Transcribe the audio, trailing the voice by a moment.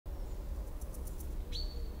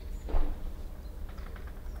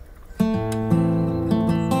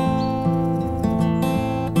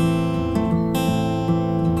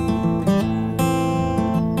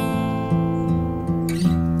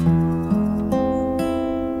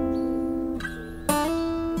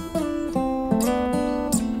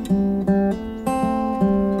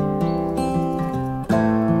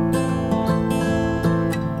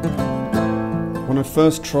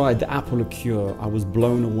first tried the apple liqueur, I was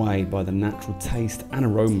blown away by the natural taste and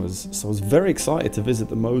aromas, so I was very excited to visit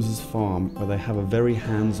the Mozers farm, where they have a very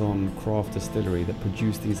hands-on craft distillery that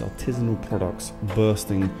produce these artisanal products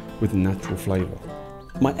bursting with natural flavour.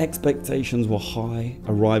 My expectations were high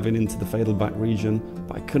arriving into the Faidelbach region,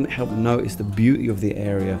 but I couldn't help notice the beauty of the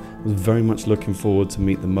area. I was very much looking forward to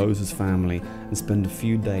meet the Mozers family and spend a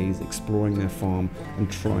few days exploring their farm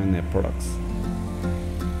and trying their products.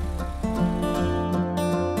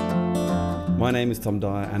 My name is Tom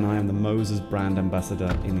Dyer and I am the Mozers brand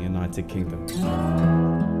ambassador in the United Kingdom.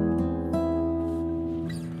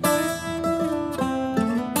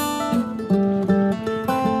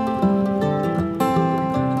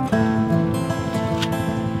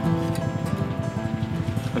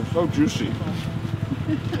 It's so juicy.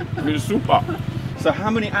 It's super. So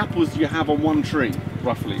how many apples do you have on one tree,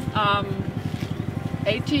 roughly?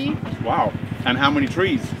 80. Wow. And how many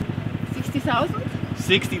trees? 60,000.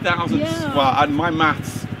 60,000. Yeah. Well, and my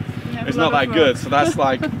maths is not that good, so that's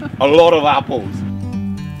like a lot of apples.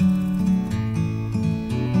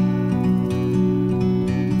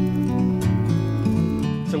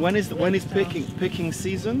 So when is picking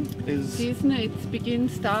season?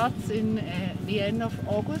 Starts in the end of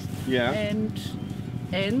August, Yeah. and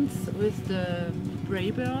ends with the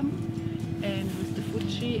Braeburn and with the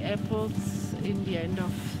Fuji apples in the end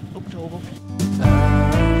of October.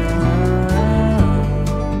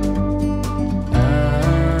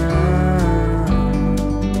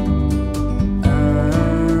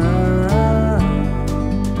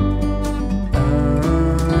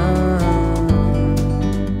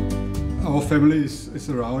 Our family is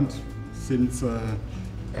around since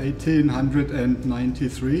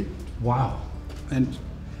 1893. Wow. And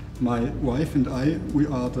my wife and I, we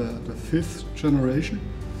are the fifth generation,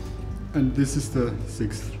 and this is the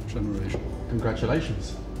sixth generation.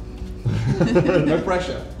 Congratulations. No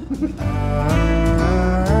pressure.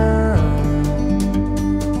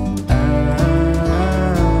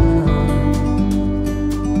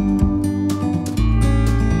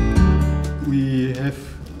 We have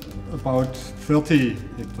about 30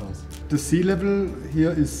 hectares. The sea level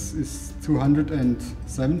here is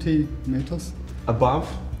 270 meters Above?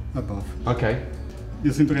 above. Okay.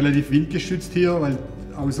 Wir sind relativ windgeschützt hier, weil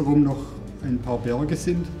außenrum noch ein paar Berge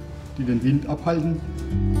sind, die den Wind abhalten.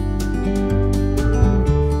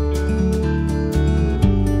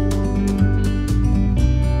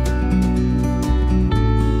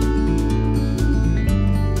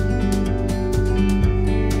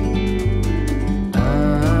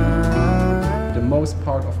 Most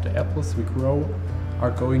part of the apples we grow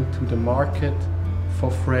are going to the market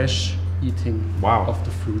for fresh eating of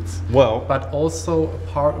the fruits. Well, but also a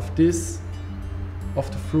part of this of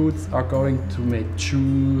the fruits are going to make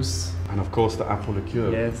juice. and of course the apple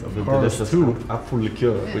liqueur. Yes, of the course, delicious too. apple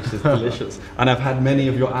liqueur, which is delicious. And I've had many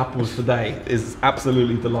of your apples today. It's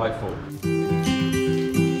absolutely delightful.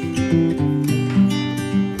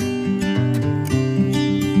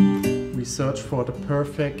 We search for the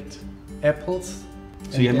perfect apples.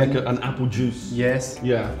 So you make an apple juice? Yes.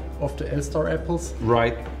 Yeah. Of the L-star apples.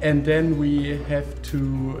 Right. And then we have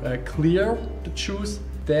to clear the juice.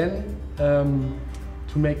 Then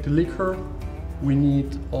to make the liquor, we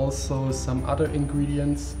need also some other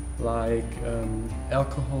ingredients like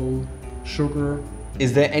alcohol, sugar.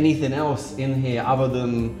 Is there anything else in here other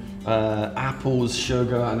than apples,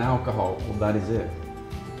 sugar and alcohol? Well, that is it.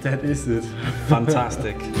 That is it.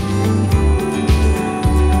 Fantastic.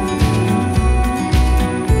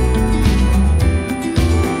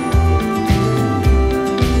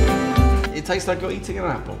 It tastes like you're eating an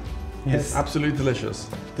apple. Yes. It's absolutely delicious.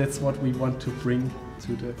 That's what we want to bring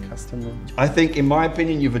to the customer. I think, in my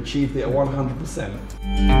opinion, you've achieved it at 100%.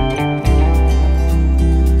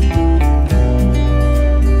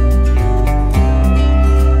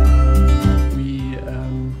 We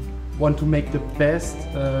want to make the best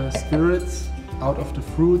spirits out of the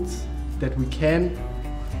fruits that we can,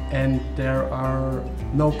 and there are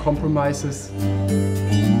no compromises.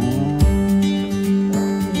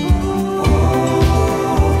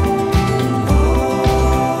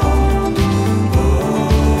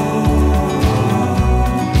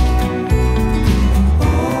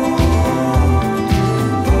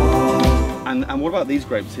 And what about these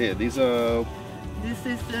grapes here? These are... This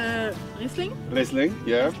is Riesling. Riesling,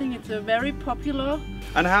 yeah. Riesling, it's a very popular.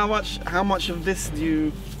 And how much of this do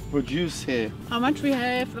you produce here? How much we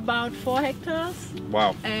have? About 4 hectares.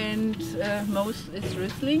 Wow. And most is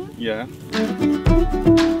Riesling. Yeah.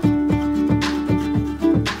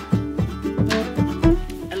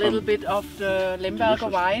 A little bit of the Lemberger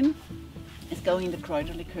wine is going in the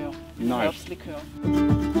Kräuterlikör, in the Nice. Herbstlikör.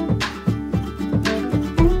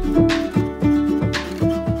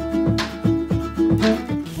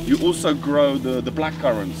 also grow the black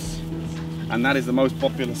currants, and that is the most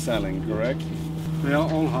popular selling, correct? They are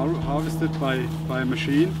all harvested by a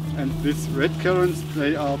machine, and these red currants,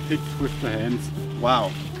 they are picked with the hands. Wow.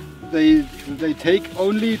 They take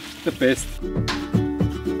only the best.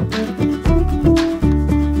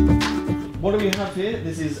 What do we have here?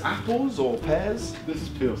 This is apples or pears? This is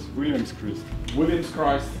pears, Williams Christ. Williams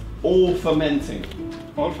Christ, all fermenting.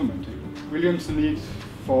 All fermenting. Williams need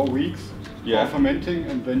 4 weeks Yeah. for fermenting,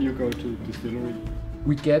 and then you go to distillery.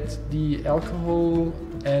 We get the alcohol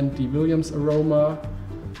and the Williams aroma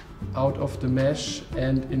out of the mash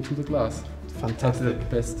and into the glass. Fantastic. At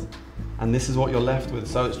the best. And this is what you're left with.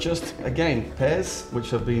 So it's just, again, pears which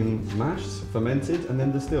have been mashed, fermented, and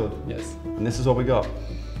then distilled. Yes. And this is what we got.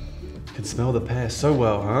 You can smell the pears so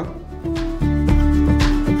well, huh?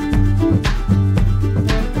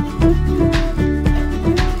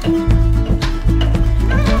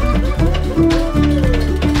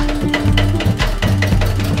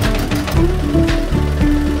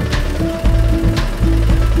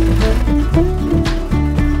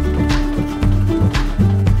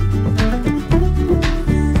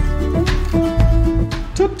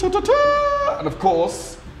 And of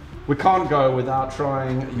course, we can't go without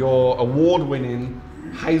trying your award-winning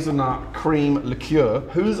hazelnut cream liqueur.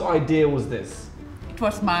 Whose idea was this? It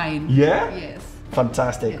was mine. Yeah? Yes.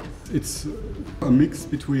 Fantastic. Yes. It's a mix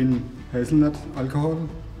between hazelnut alcohol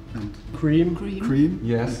and Cream. cream,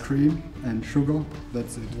 Yes. and cream and sugar.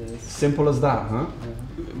 That's it. Simple as that, huh?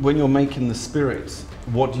 When you're making the spirits,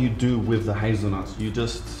 what do you do with the hazelnuts? You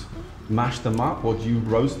just mash them up, or do you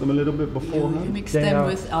roast them a little bit You beforehand? mix They them are-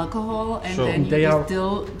 with alcohol and Sure. then you They are-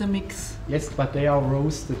 distill the mix. Yes, but they are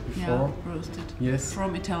roasted Yeah, before. roasted. Yes.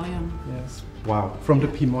 From Italian. Yes. Wow. From the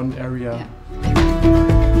Piedmont area.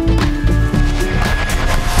 Yeah.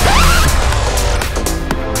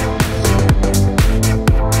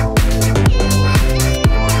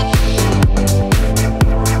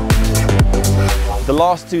 The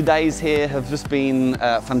last 2 days here have just been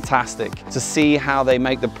fantastic. To see how they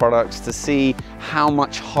make the products, to see how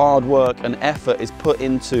much hard work and effort is put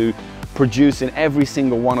into producing every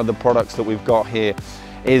single one of the products that we've got here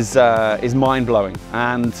is mind-blowing.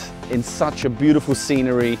 And in such a beautiful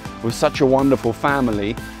scenery with such a wonderful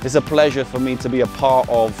family, it's a pleasure for me to be a part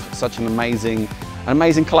of such an amazing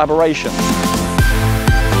collaboration.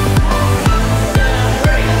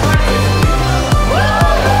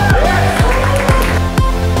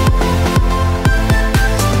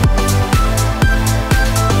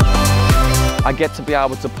 I get to be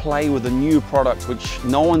able to play with a new product which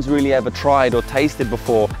no one's really ever tried or tasted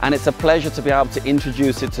before, and it's a pleasure to be able to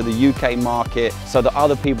introduce it to the UK market so that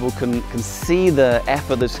other people can see the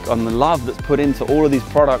effort and the love that's put into all of these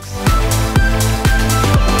products.